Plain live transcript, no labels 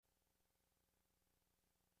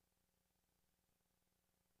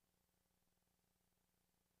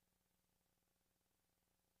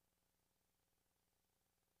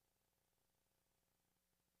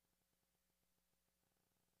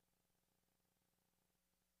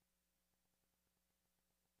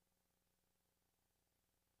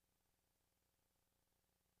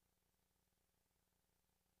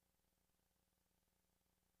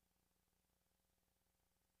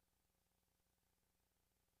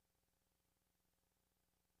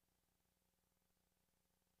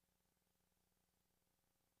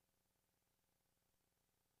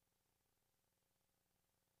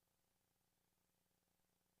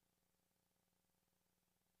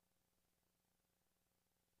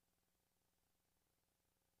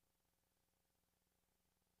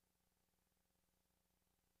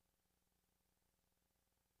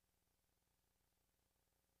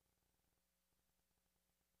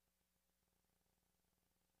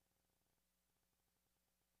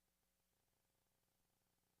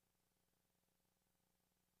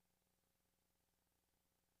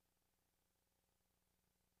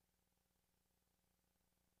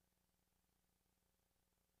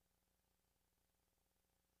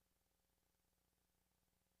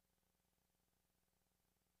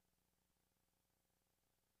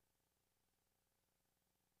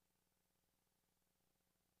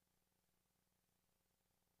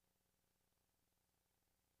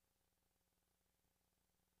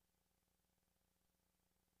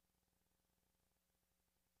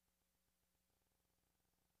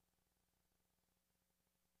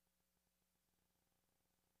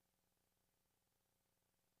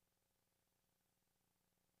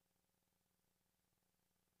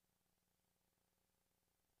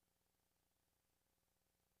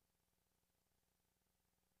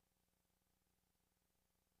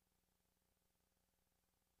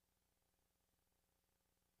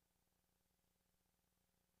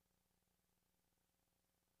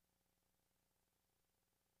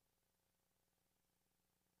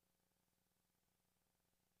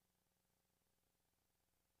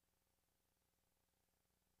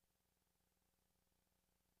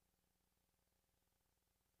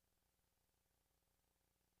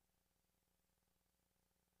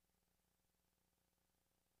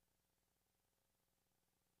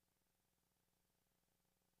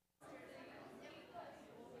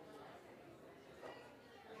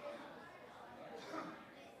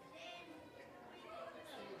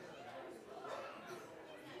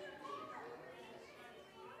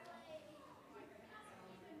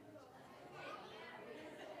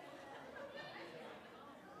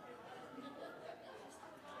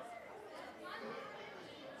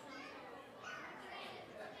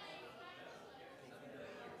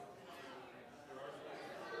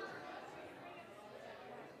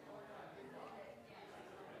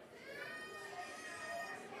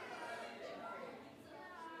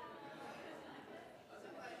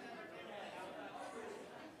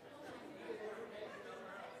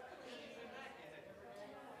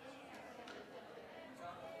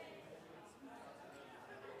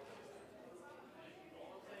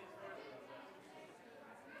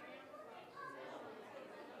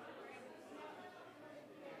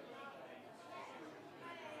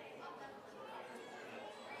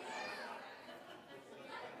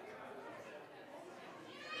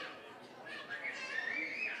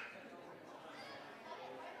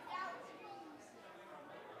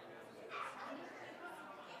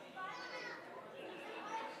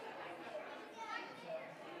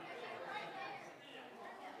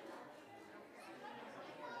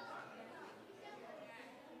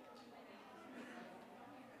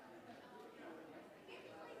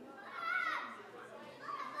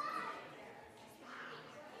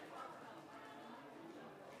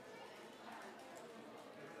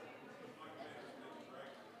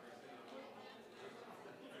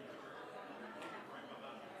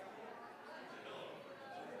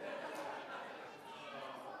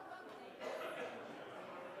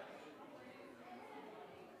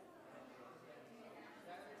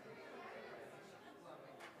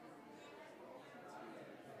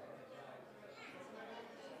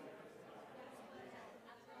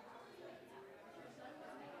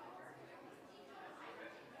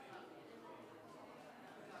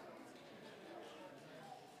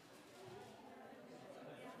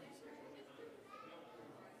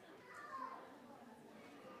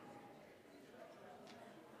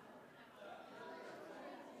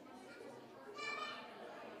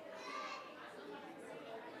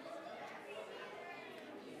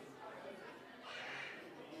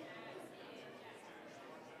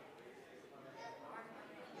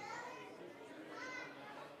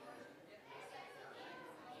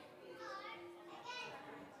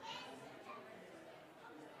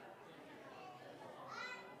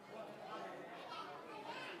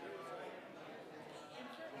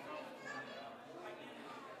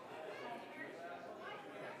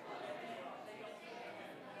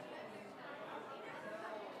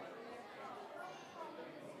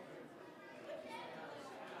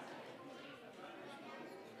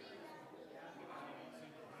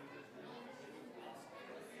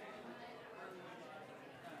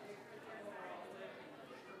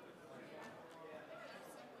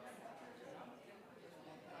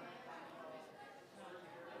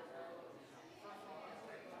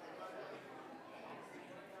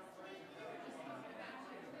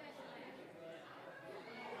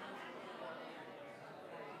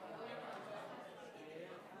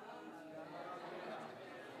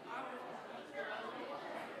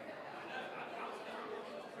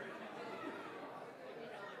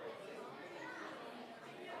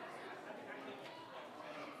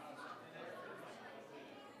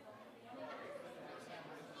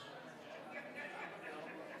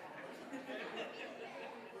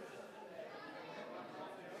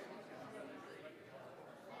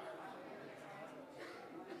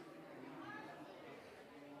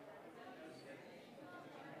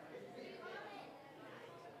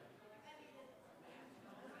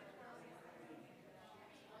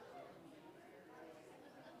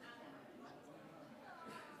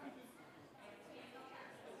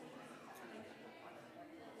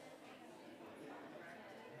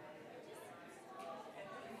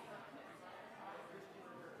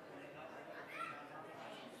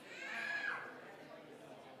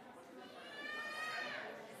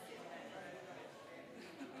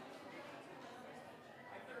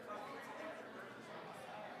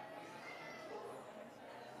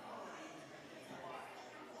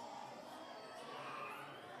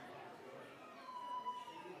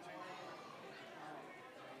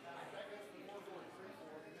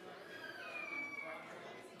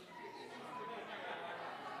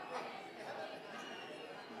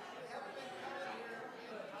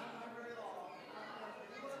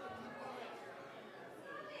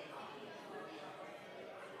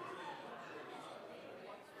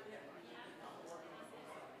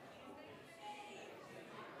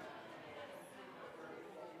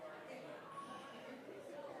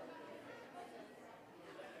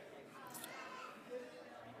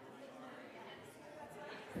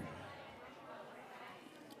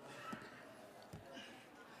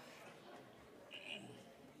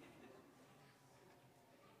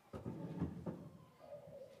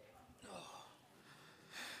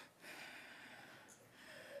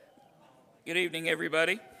Good evening,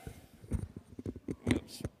 everybody.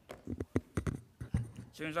 Oops.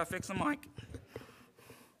 As soon as I fix the mic.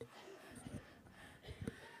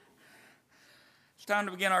 It's time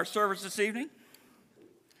to begin our service this evening.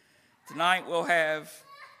 Tonight we'll have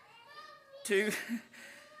two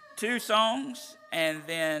songs, and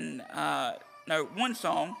then, one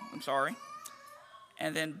song,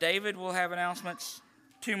 and then David will have announcements,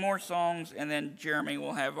 2 more songs, and then Jeremy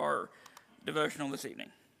will have our devotional this evening.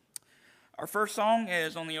 Our first song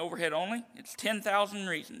is on the overhead only. It's 10,000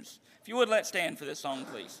 Reasons. If you would, let's stand for this song,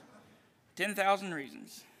 please. 10,000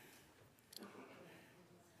 Reasons.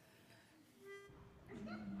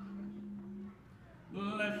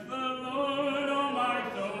 Bless the Lord, oh my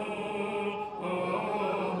soul,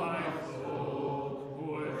 oh my soul,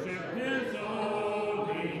 worship His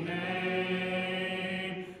holy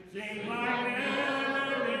name. Sing like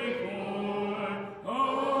never before,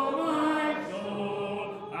 oh my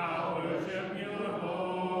soul, I worship Your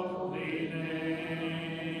holy name.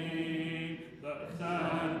 The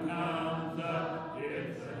sun comes up,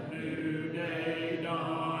 it's a new day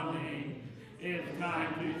dawning. It's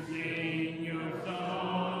time to sing Your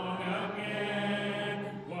song again.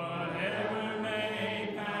 Whatever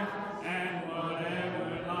may pass and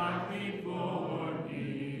whatever lies before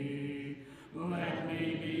me, let me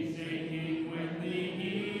be singing when the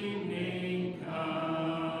evening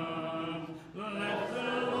comes. Bless the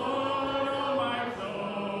Lord, oh my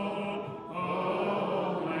soul,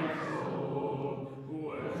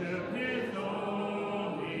 worship His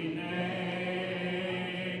holy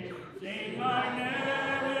name. Sing like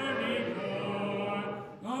never before,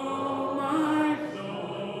 oh my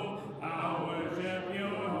soul, I worship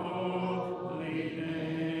Your holy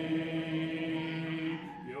name.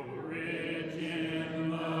 You're rich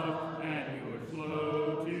in love and You're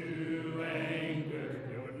slow to anger.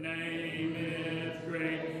 Your name is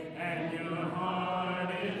great and Your heart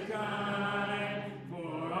is kind.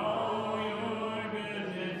 For all Your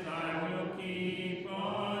goodness I will keep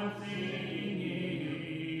on singing.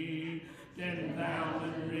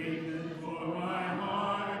 10,000 reasons for my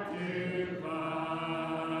heart to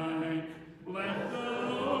find. Bless the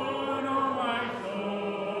Lord, oh my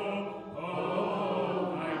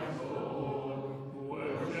soul,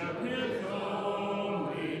 worship His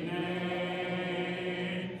holy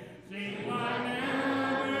name. Sing like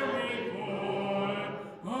never before,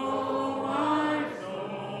 oh my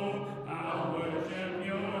soul, I worship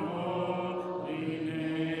Your holy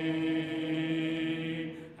name.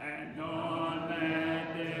 And on that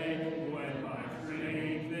day, when my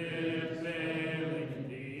strength is failing,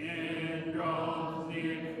 the end draws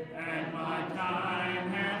near, and my time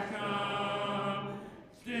has come,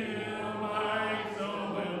 still my soul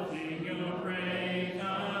will sing Your praise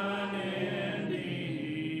unending.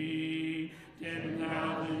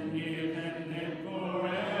 10,000 years and then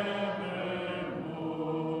forevermore.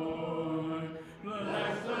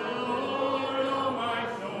 Bless the Lord, oh my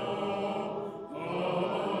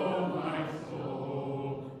soul,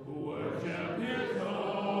 worship His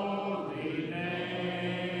holy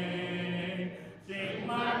name. Sing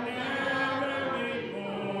like never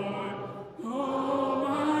before, oh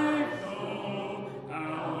my soul, I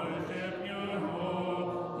worship Your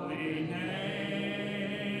holy name.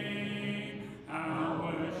 I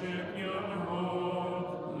worship Your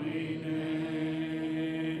holy name.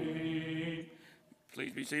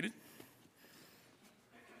 Please be seated.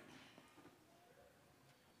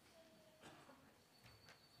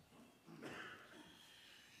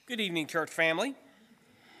 Good evening, church family.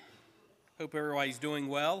 Hope everybody's doing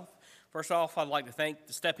well. First off, I'd like to thank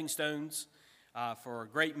the Stepping Stones for a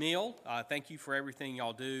great meal. Thank you for everything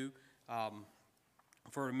y'all do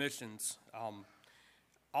for admissions.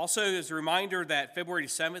 Also, as a reminder that February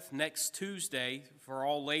 7th, next Tuesday, for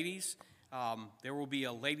all ladies, there will be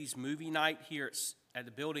a ladies' movie night here at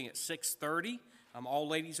the building at 6:30. All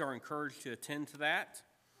ladies are encouraged to attend to that.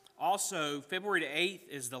 Also, February 8th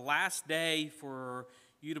is the last day for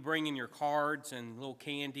you to bring in your cards and little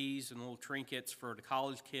candies and little trinkets for the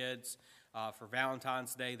college kids for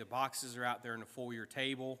Valentine's Day. The boxes are out there in the foyer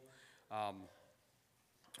table. I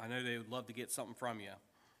know they would love to get something from you.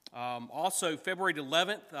 Also, February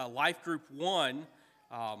 11th, Life Group 1,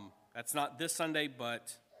 that's not this Sunday,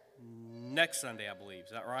 but next Sunday, I believe.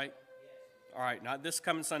 Is that right? All right, not this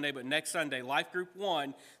coming Sunday, but next Sunday, Life Group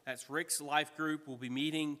 1, that's Rick's Life Group, will be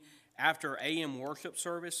meeting after AM worship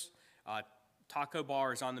service. Taco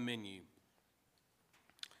bar is on the menu.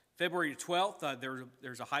 February 12th,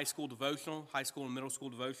 there's a high school and middle school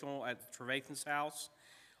devotional at Trevathan's house.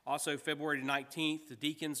 Also, February 19th, the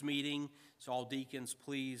deacons meeting. So all deacons,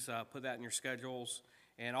 please put that in your schedules.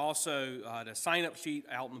 And also the sign-up sheet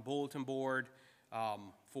out on the bulletin board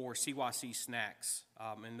for CYC snacks.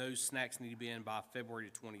 And those snacks need to be in by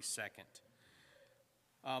February 22nd.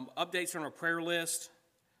 Updates on our prayer list.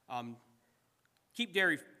 Keep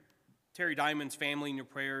Terry Diamond's family in your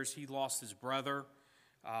prayers. He lost his brother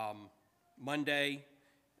Monday.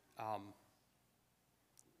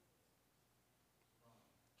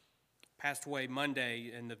 Passed away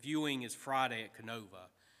Monday, and the viewing is Friday at Canova.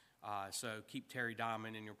 So keep Terry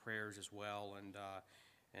Diamond in your prayers as well, and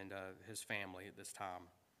his family at this time.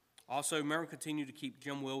 Also, remember, continue to keep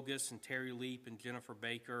Jim Wilgus and Terry Leap and Jennifer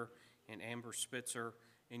Baker and Amber Spitzer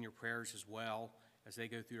in your prayers as well as they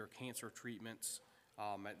go through their cancer treatments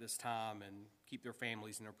at this time, and keep their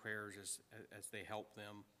families in their prayers as they help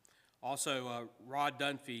them. Also, Rod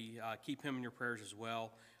Dunphy, keep him in your prayers as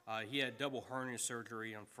well. He had double hernia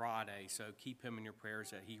surgery on Friday, so keep him in your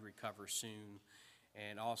prayers that he recovers soon.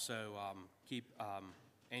 And also keep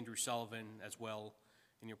Andrew Sullivan as well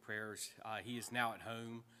in your prayers. He is now at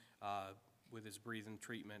home with his breathing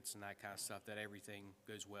treatments and that kind of stuff, that everything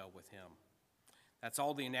goes well with him. That's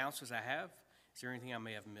all the announcements I have. Is there anything I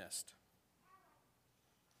may have missed?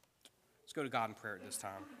 Let's go to God in prayer at this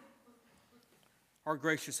time. Our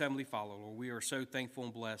gracious Heavenly Father, Lord, we are so thankful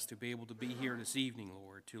and blessed to be able to be here this evening,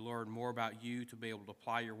 Lord, to learn more about you, to be able to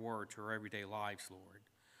apply your word to our everyday lives, Lord.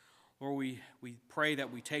 Lord, we pray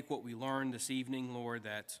that we take what we learned this evening, Lord,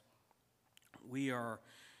 that we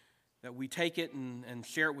take it and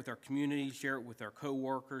share it with our community, share it with our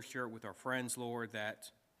co-workers, share it with our friends, Lord,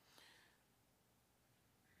 that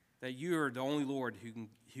you are the only Lord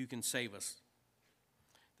who can save us,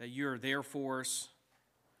 that you are there for us,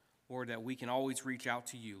 Lord, that we can always reach out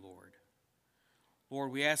to you, Lord.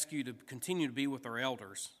 Lord, we ask you to continue to be with our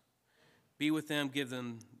elders. Be with them, give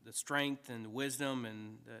them the strength and the wisdom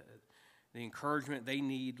and the encouragement they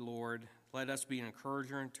need, Lord. Let us be an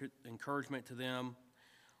encouragement to them.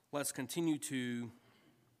 Let's continue to,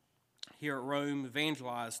 here at Rome,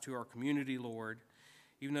 evangelize to our community, Lord.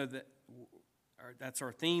 Even though that's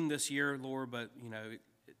our theme this year, Lord, but,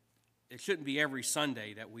 it shouldn't be every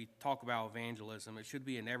Sunday that we talk about evangelism. It should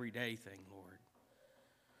be an everyday thing, Lord.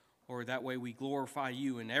 Lord, that way we glorify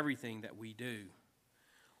you in everything that we do.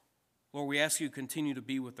 Lord, we ask you to continue to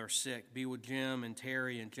be with our sick. Be with Jim and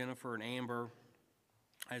Terry and Jennifer and Amber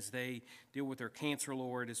as they deal with their cancer,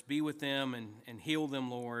 Lord. Just be with them and heal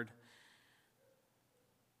them, Lord.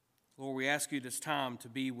 Lord, we ask you this time to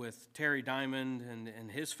be with Terry Diamond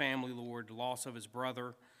and his family, Lord, the loss of his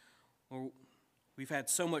brother. Lord, we've had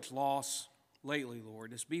so much loss lately,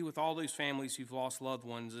 Lord. Just be with all those families who've lost loved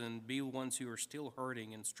ones, and be the ones who are still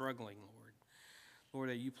hurting and struggling, Lord. Lord,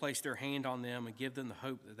 that you place their hand on them and give them the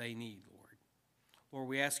hope that they need, Lord. Lord,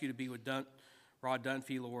 we ask you to be with Rod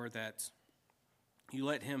Dunphy, Lord, that you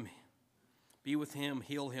let him be with him,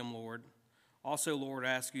 heal him, Lord. Also, Lord,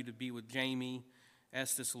 I ask you to be with Jamie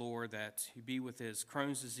Estes, Lord, that you be with his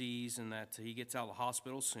Crohn's disease and that he gets out of the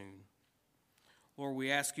hospital soon. Lord, we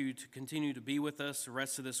ask you to continue to be with us the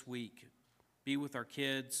rest of this week. Be with our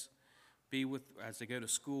kids. Be with as they go to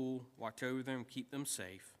school. Watch over them. Keep them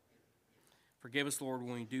safe. Forgive us, Lord,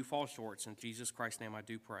 when we do fall short. In Jesus Christ's name I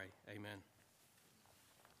do pray. Amen.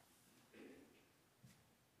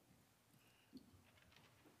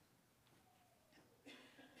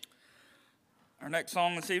 Our next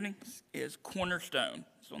song this evening is Cornerstone.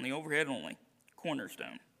 It's on the overhead only.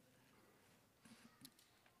 Cornerstone.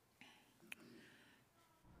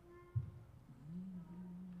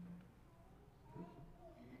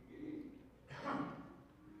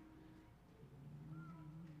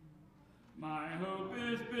 My hope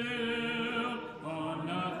is built on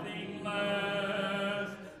nothing less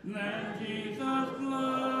than Jesus'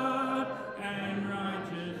 blood and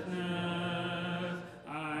righteousness.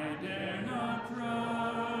 I dare not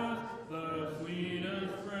trust the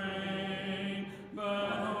sweetest frame, but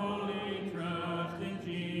wholly trust in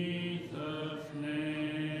Jesus'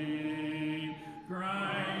 name.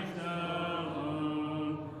 Christ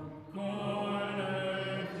alone, cornerstone,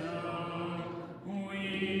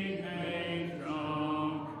 we make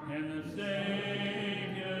strong, and the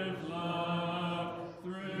Savior's love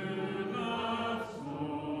through the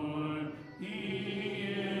storm.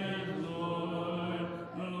 He is Lord,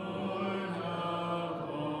 Lord of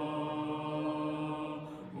all.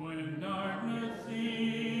 When darkness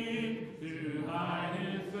seems to hide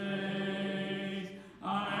his face,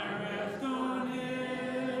 I rest on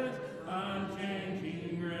his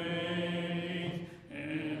unchanging grace.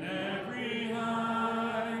 In every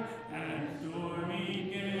high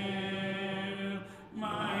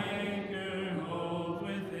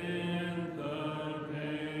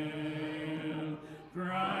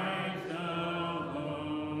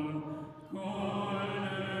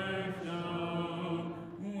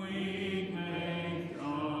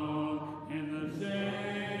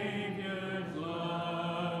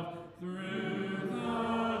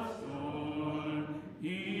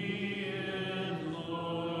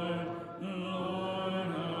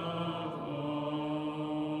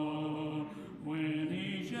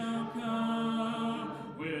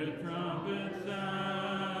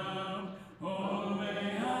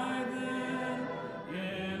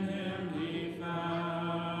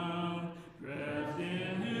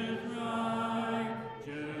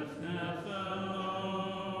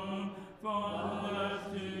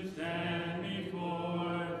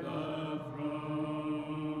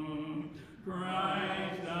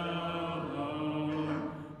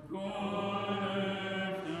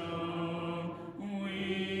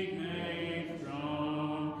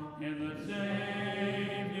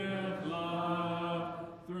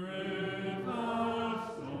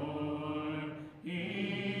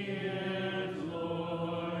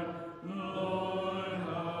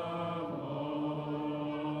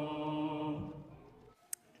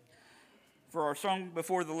our song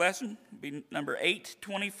before the lesson will be number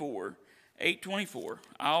 824. 824,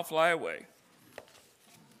 I'll Fly Away.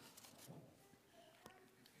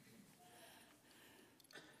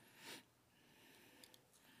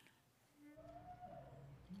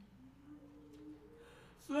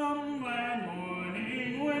 Some glad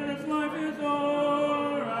morning when this life is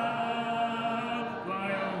o'er, I'll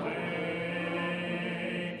fly away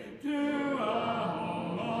to a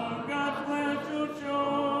home on God's celestial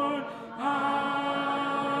shore.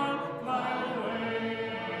 I'll fly away.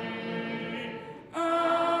 I'll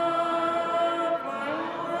fly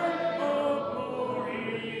away, oh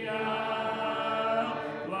glory. I'll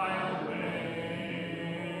fly away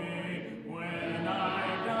when I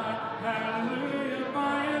die. Hallelujah.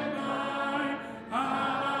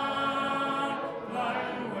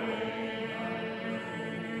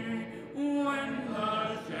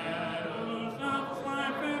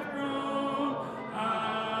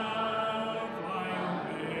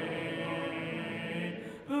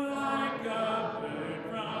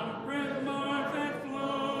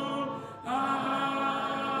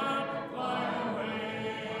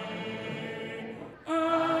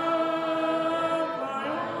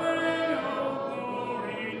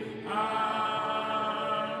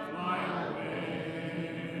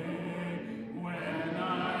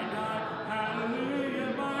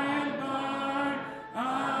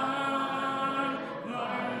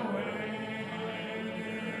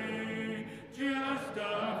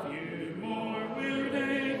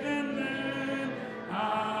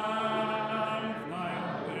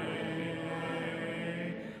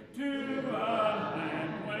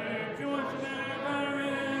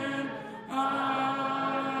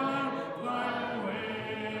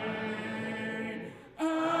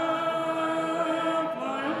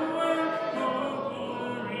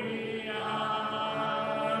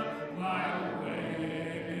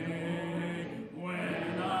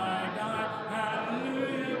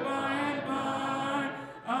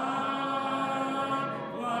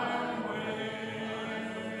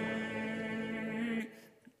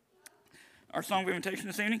 Our song of invitation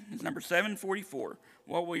this evening is number 744.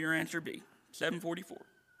 What will your answer be? 744.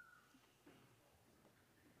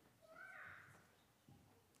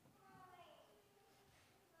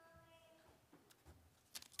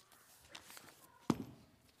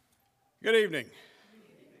 Good evening.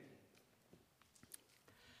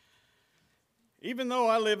 Even though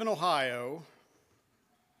I live in Ohio,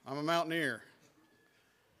 I'm a mountaineer.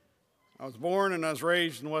 I was born and I was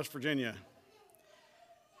raised in West Virginia.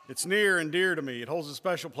 It's near and dear to me. It holds a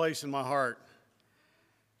special place in my heart.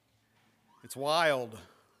 It's wild.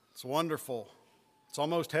 It's wonderful. It's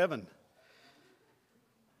almost heaven.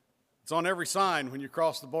 It's on every sign when you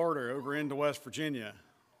cross the border over into West Virginia.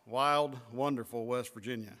 Wild, wonderful West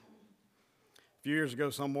Virginia. A few years ago,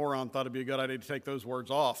 some moron thought it'd be a good idea to take those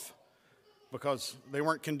words off because they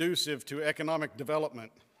weren't conducive to economic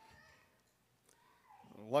development.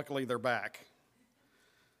 Luckily, they're back.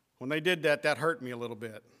 When they did that, that hurt me a little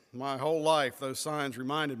bit. My whole life, those signs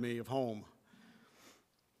reminded me of home.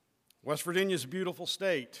 West Virginia is a beautiful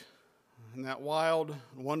state, and that wild,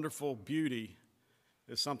 wonderful beauty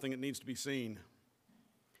is something that needs to be seen.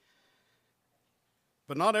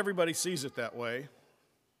 But not everybody sees it that way.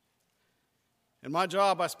 In my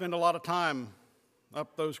job, I spend a lot of time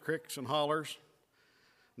up those creeks and hollers,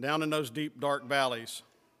 down in those deep, dark valleys.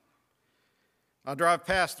 I drive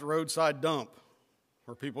past the roadside dump,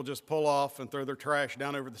 where people just pull off and throw their trash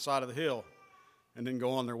down over the side of the hill and then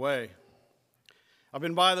go on their way. I've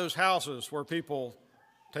been by those houses where people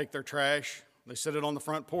take their trash, they sit it on the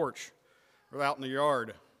front porch or out in the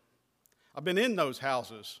yard. I've been in those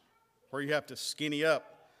houses where you have to skinny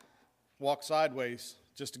up, walk sideways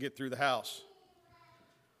just to get through the house.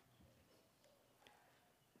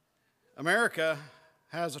 America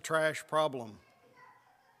has a trash problem.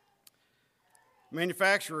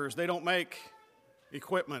 Manufacturers, they don't make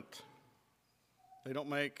equipment. They don't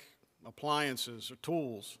make appliances or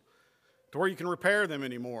tools to where you can repair them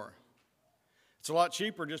anymore. It's a lot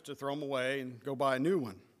cheaper just to throw them away and go buy a new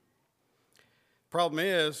one. Problem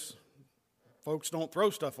is, folks don't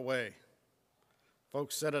throw stuff away.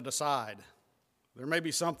 Folks set it aside. There may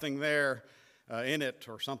be something there in it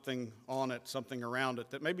or something on it, something around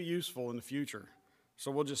it that may be useful in the future. So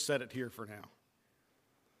we'll just set it here for now.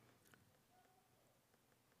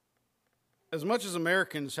 As much as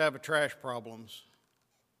Americans have a trash problems,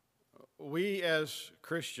 we as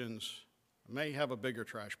Christians may have a bigger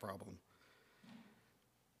trash problem.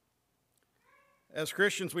 As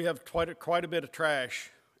Christians, we have quite a bit of trash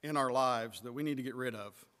in our lives that we need to get rid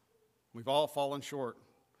of. We've all fallen short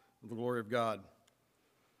of the glory of God.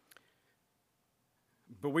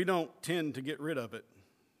 But we don't tend to get rid of it,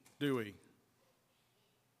 do we?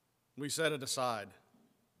 We set it aside.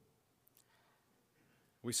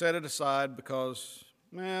 We set it aside because,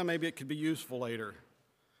 maybe it could be useful later.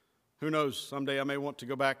 Who knows, someday I may want to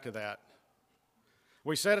go back to that.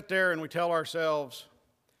 We set it there and we tell ourselves,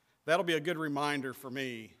 that'll be a good reminder for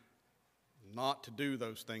me not to do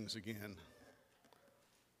those things again.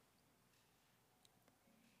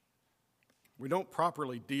 We don't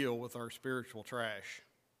properly deal with our spiritual trash.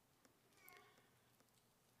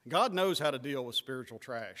 God knows how to deal with spiritual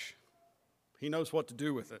trash. He knows what to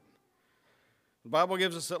do with it. The Bible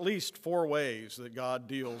gives us at least 4 ways that God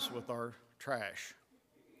deals with our trash.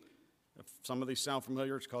 If some of these sound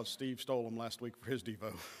familiar, it's because Steve stole them last week for his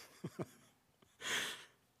Devo.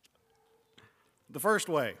 The first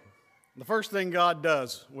way, the first thing God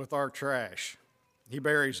does with our trash, He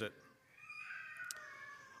buries it.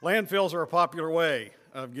 Landfills are a popular way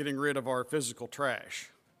of getting rid of our physical trash.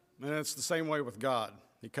 And it's the same way with God.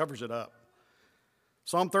 He covers it up.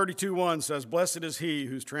 Psalm 32:1 says, "Blessed is he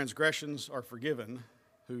whose transgressions are forgiven,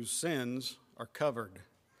 whose sins are covered."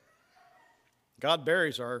 God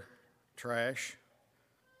buries our trash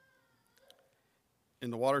in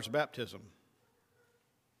the waters of baptism.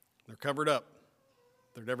 They're covered up.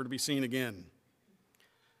 They're never to be seen again.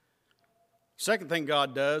 Second thing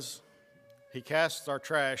God does, He casts our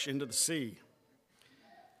trash into the sea.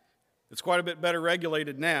 It's quite a bit better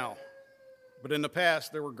regulated now, but in the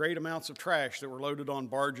past there were great amounts of trash that were loaded on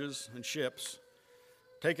barges and ships,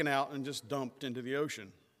 taken out and just dumped into the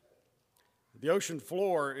ocean. The ocean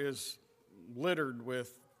floor is littered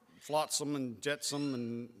with flotsam and jetsam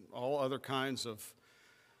and all other kinds of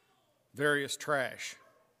various trash.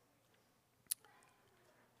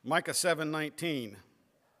 Micah 7:19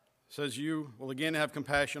 says, "You will again have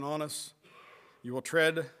compassion on us. You will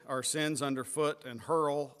tread our sins underfoot and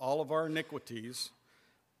hurl all of our iniquities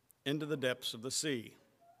into the depths of the sea."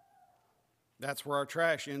 That's where our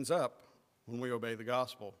trash ends up when we obey the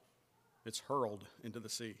gospel. It's hurled into the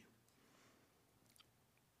sea.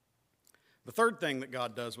 The third thing that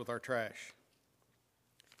God does with our trash,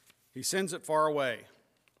 He sends it far away.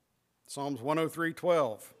 Psalms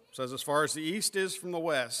 103:12 says, "As far as the east is from the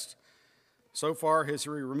west, so far has He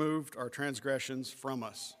removed our transgressions from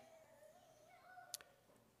us."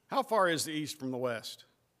 How far is the east from the west?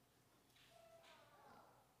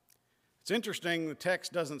 It's interesting, the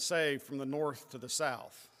text doesn't say from the north to the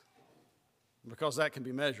south, because that can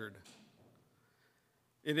be measured.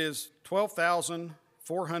 It is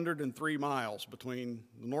 12,403 miles between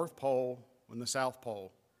the North Pole and the South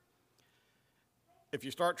Pole. If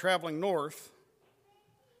you start traveling north,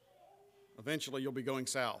 eventually you'll be going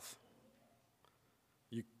south.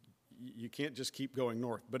 You can't just keep going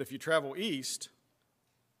north. But if you travel east,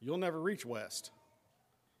 you'll never reach west.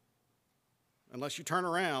 Unless you turn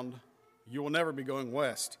around, you will never be going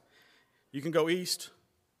west. You can go east,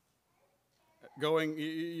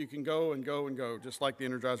 you can go and go and go, just like the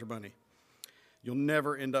Energizer Bunny. You'll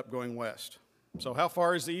never end up going west. So how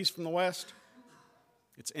far is the east from the west?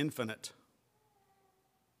 It's infinite.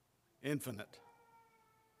 Infinite.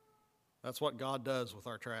 That's what God does with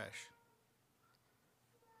our trash.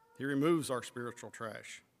 He removes our spiritual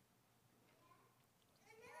trash.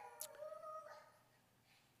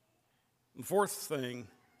 The fourth thing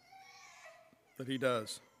that He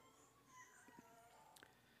does,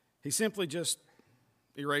 He simply just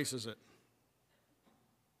erases it.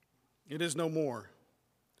 It is no more.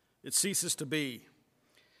 It ceases to be.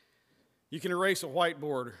 You can erase a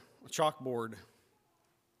whiteboard, a chalkboard,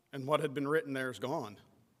 and what had been written there is gone.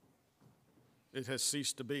 It has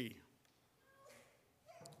ceased to be.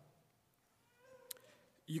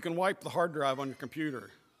 You can wipe the hard drive on your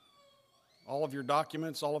computer. All of your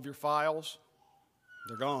documents, all of your files,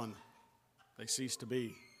 they're gone. They cease to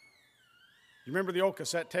be. You remember the old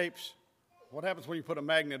cassette tapes? What happens when you put a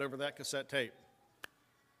magnet over that cassette tape?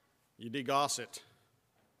 You degauss it.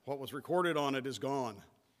 What was recorded on it is gone.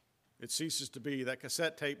 It ceases to be. That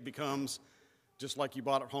cassette tape becomes just like you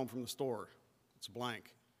bought it home from the store. It's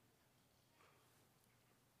blank.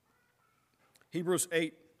 Hebrews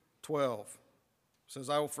 8:12 says,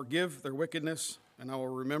 "I will forgive their wickedness, and I will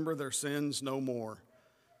remember their sins no more."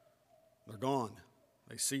 They're gone.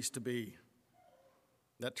 They cease to be.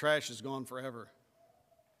 That trash is gone forever.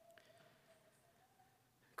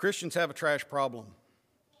 Christians have a trash problem.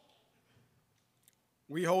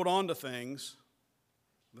 We hold on to things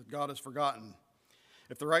that God has forgotten.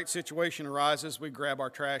 If the right situation arises, we grab our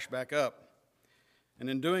trash back up. And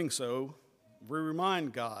in doing so, we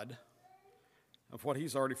remind God of what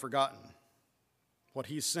He's already forgotten, what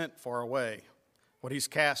He's sent far away, what He's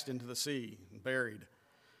cast into the sea and buried.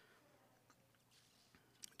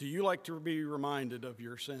 Do you like to be reminded of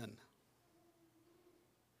your sin?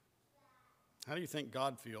 How do you think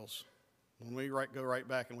God feels when we go right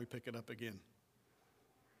back and we pick it up again?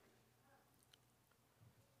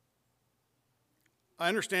 I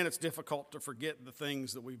understand it's difficult to forget the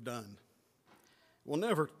things that we've done. We'll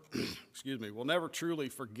never, we'll never truly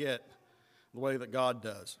forget the way that God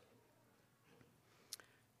does.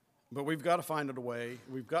 But we've got to find a way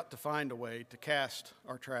to cast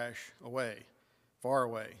our trash away, far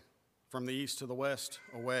away, from the east to the west,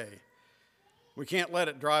 away. We can't let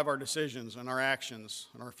it drive our decisions and our actions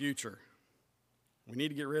and our future. We need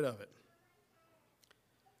to get rid of it.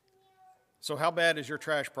 So how bad is your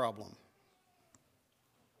trash problem?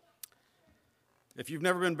 If you've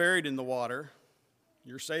never been buried in the water,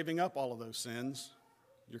 you're saving up all of those sins.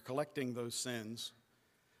 You're collecting those sins.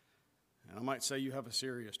 And I might say you have a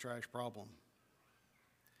serious trash problem.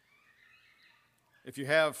 If you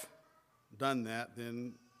have done that,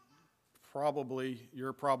 then probably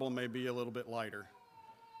your problem may be a little bit lighter.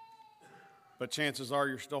 But chances are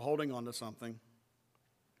you're still holding on to something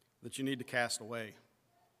that you need to cast away.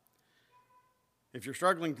 If you're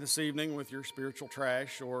struggling this evening with your spiritual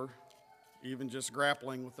trash, or even just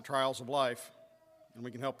grappling with the trials of life, and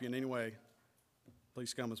we can help you in any way,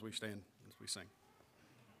 please come as we stand, as we sing.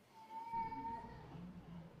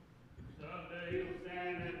 Someday you'll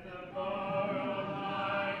stand at the bar all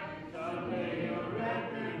night. Someday your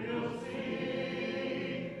record you'll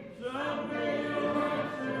see. Someday you'll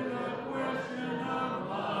answer the question of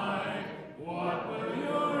life. What will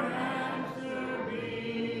your answer be?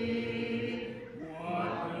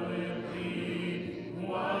 What will it be?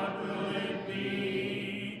 What will it be?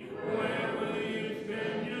 Where will you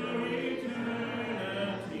spend your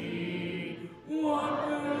eternity? What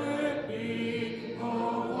will it be?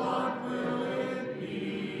 Oh, what will it be?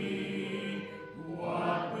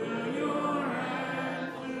 What will your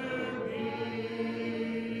answer be?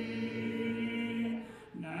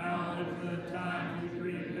 Now is the time to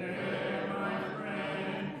prepare, my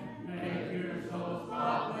friend. Make your soul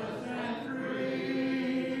spotless and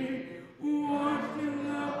free. Washed in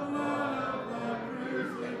the blood of the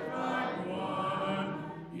crucified one,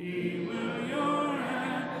 He will your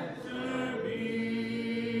answer be.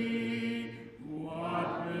 What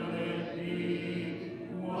will it be?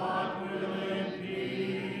 What will it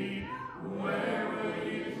be? Where will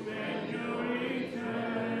you spend your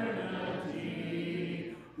eternity?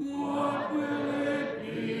 What will it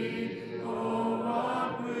be? Oh, what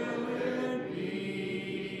will it be?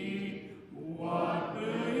 What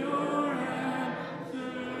will your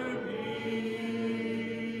answer be?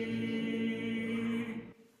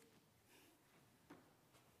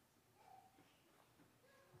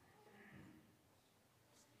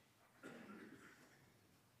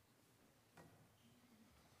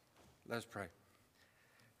 Let's pray.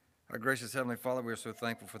 Our gracious Heavenly Father, we are so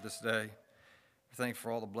thankful for this day. We're thankful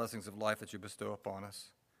for all the blessings of life that you bestow upon us.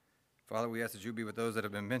 Father, we ask that you be with those that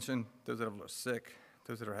have been mentioned, those that are sick,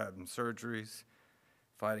 those that are having surgeries,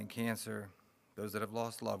 fighting cancer, those that have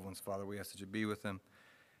lost loved ones. Father, we ask that you be with them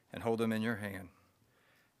and hold them in your hand.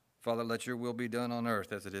 Father, let your will be done on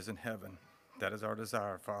earth as it is in heaven. That is our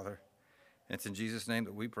desire, Father. And it's in Jesus' name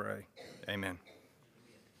that we pray. Amen.